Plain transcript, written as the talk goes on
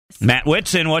Matt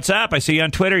Whitson, what's up? I see you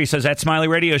on Twitter. He says, at Smiley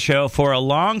Radio Show, for a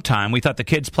long time, we thought the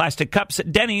kids' plastic cups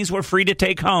at Denny's were free to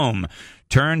take home.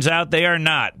 Turns out they are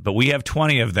not, but we have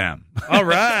 20 of them. All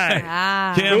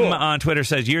right. Kim on Twitter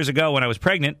says, years ago when I was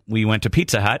pregnant, we went to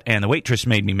Pizza Hut, and the waitress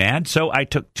made me mad, so I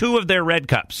took 2 of their red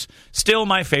cups. Still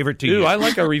my favorite to use. I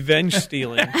like a revenge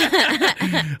stealing.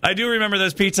 I do remember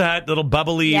those Pizza Hut little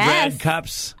bubbly red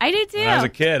cups. I do, too. When I was a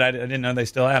kid, I didn't know they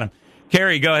still had them.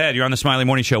 Carrie, go ahead. You're on the Smiley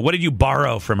Morning Show. What did you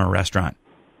borrow from a restaurant?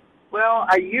 Well,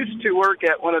 I used to work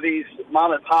at one of these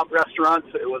mom-and-pop restaurants.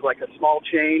 It was like a small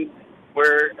chain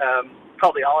where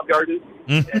called the Olive Garden.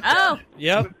 Mm.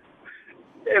 Yep.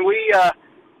 And we,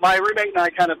 my roommate and I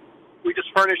we just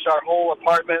furnished our whole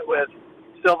apartment with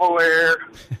silverware,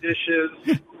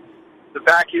 dishes, the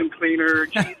vacuum cleaner,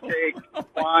 cheesecake,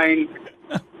 wine,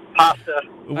 pasta.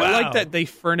 Wow. I like that they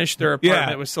furnished their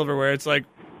apartment with silverware. It's like,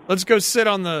 let's go sit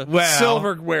on the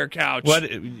silverware couch.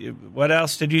 What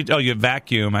else did you... Oh, you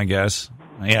vacuum, I guess.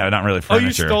 Yeah, not really furniture.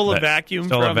 You stole a vacuum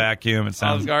Stole from a vacuum. It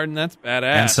sounds... Olive Garden, that's badass.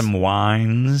 And some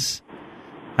wines.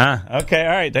 Huh. Okay,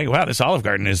 all right. Wow, this Olive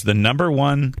Garden is the number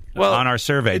one on our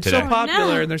survey it's today. It's so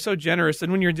popular, and they're so generous.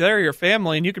 And when you're there, your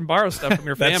family, and you can borrow stuff from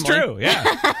your family. That's true,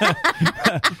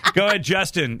 yeah. Go ahead,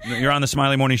 Justin. You're on the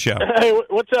Smiley Morning Show. Hey,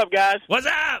 what's up, guys? What's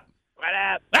up? What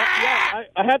up? Yeah,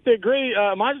 I have to agree.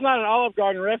 Mine's not an Olive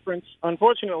Garden reference,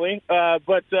 unfortunately.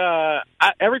 But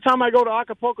every time I go to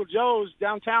Acapulco Joe's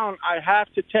downtown, I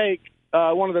have to take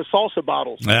one of the salsa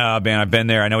bottles. Oh, man, I've been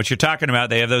there. I know what you're talking about.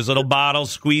 They have those little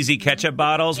bottles, squeezy ketchup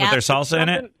bottles with their salsa in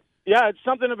it. Yeah, it's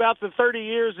something about the 30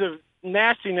 years of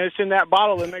nastiness in that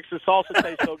bottle that makes the salsa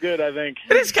taste so good, I think.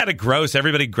 It is kind of gross.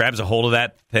 Everybody grabs a hold of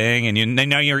that thing, and they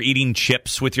know you're eating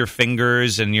chips with your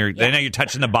fingers, and they know you're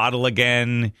touching the bottle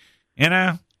again. You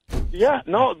know? Yeah,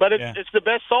 no, but it's the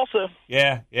best salsa.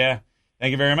 Yeah.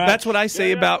 Thank you very much. That's what I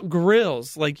say about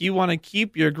grills. Like, you want to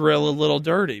keep your grill a little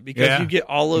dirty because you get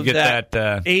all of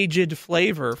that aged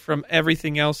flavor from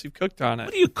everything else you've cooked on it.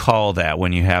 What do you call that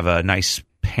when you have a nice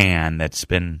pan that's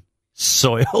been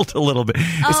soiled a little bit?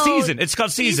 It's seasoned. It's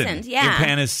called seasoned. Yeah. Your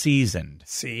pan is seasoned.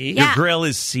 See? Your grill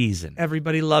is seasoned.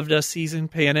 Everybody loved a seasoned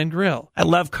pan and grill. I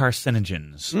love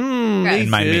carcinogens in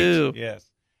my meat. Yes.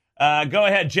 Go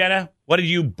ahead, Jenna. What did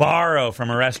you borrow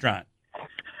from a restaurant?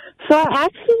 So I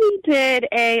actually did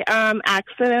a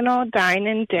accidental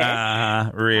dine-in dish.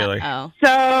 Really? Uh-oh.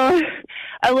 So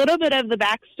a little bit of the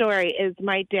backstory is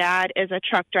my dad is a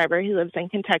truck driver who lives in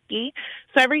Kentucky.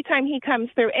 So every time he comes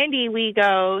through Indy, we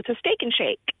go to Steak and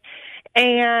Shake.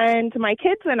 And my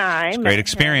kids and I Great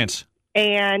experience.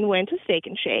 And went to Steak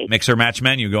and Shake. Mix or match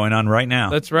menu going on right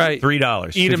now. That's right.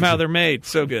 $3. Eat them how they're made.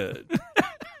 So good.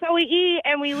 So we eat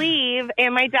and we leave,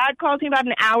 and my dad calls me about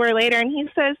an hour later, and he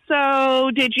says,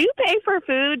 so did you pay for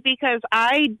food? Because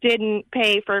I didn't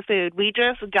pay for food. We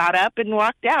just got up and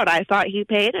walked out. I thought he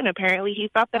paid, and apparently he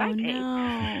thought that I paid.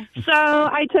 No. So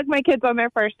I took my kids on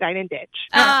their first dine and ditch.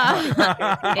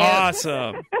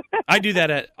 Awesome. I do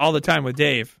that all the time with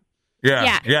Dave.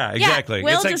 Yeah, exactly.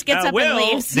 Will just gets up and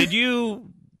leaves. Did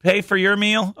you pay for your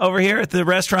meal over here at the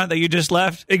restaurant that you just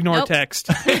left? Ignore text.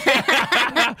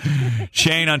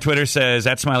 Shane on Twitter says,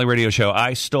 at Smiley Radio Show,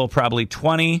 I stole probably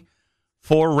 20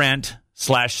 for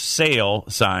rent/sale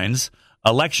signs,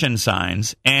 election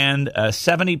signs, and a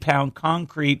 70-pound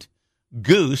concrete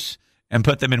goose and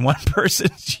put them in one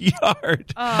person's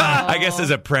yard. Oh. I guess as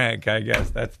a prank, I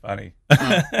guess. That's funny.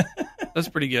 That's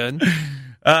pretty good.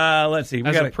 Let's see.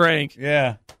 As a prank.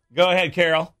 Yeah. Go ahead,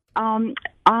 Carol.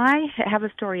 I have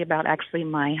a story about actually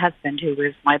my husband, who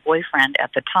was my boyfriend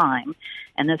at the time,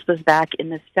 and this was back in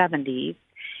the 70s.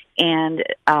 And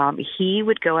he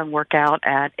would go and work out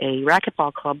at a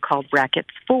racquetball club called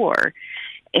Rackets 4.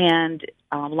 And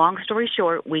long story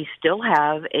short, we still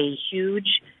have a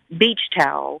huge beach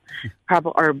towel,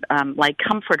 like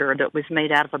comforter that was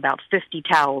made out of about 50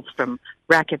 towels from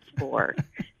Rackets 4,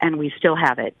 and we still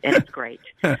have it, and it's great.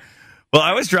 Well,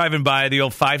 I was driving by the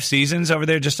old Five Seasons over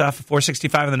there just off of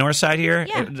 465 on the north side here,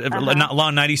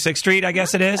 along 96th Street, I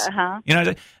guess it is. You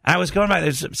know, I was going by.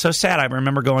 It's so sad. I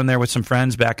remember going there with some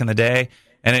friends back in the day,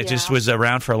 and it just was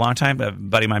around for a long time. A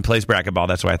buddy of mine plays racquetball.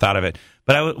 That's why I thought of it.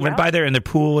 But I went by there, and the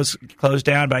pool was closed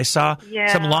down, but I saw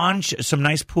some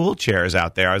nice pool chairs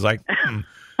out there. I was like,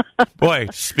 boy,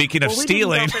 speaking of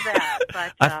stealing,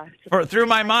 through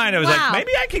my mind, I was like,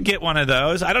 maybe I could get one of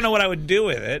those. I don't know what I would do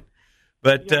with it.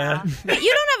 But you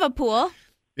don't have a pool.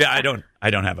 Yeah, I don't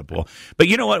have a pool. But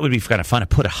you know what would be kind of fun to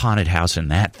put a haunted house in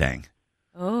that thing.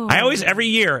 Oh. I always, every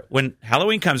year when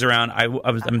Halloween comes around,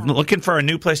 I'm looking for a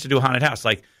new place to do a haunted house.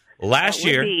 Like last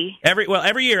year,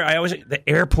 every year the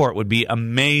airport would be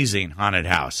amazing haunted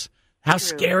house. How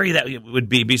scary that would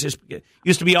be, because it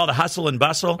used to be all the hustle and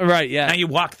bustle. Right, yeah. Now you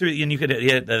walk through and you could,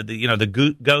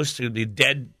 the ghosts, the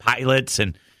dead pilots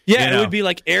and... Yeah, it would be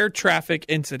like air traffic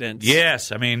incidents.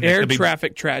 Yes, I mean... Air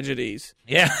traffic tragedies.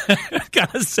 Yeah,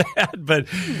 kind of sad, but...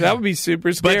 That would be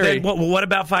super scary. But then, what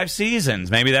about 5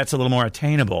 seasons? Maybe that's a little more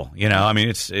attainable, I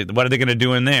mean, what are they going to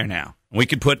do in there now? We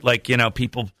could put,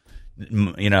 people...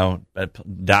 died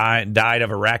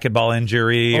of a racquetball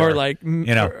injury, or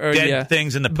dead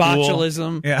things in the pool.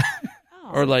 Botulism, yeah,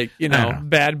 or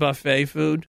bad buffet food.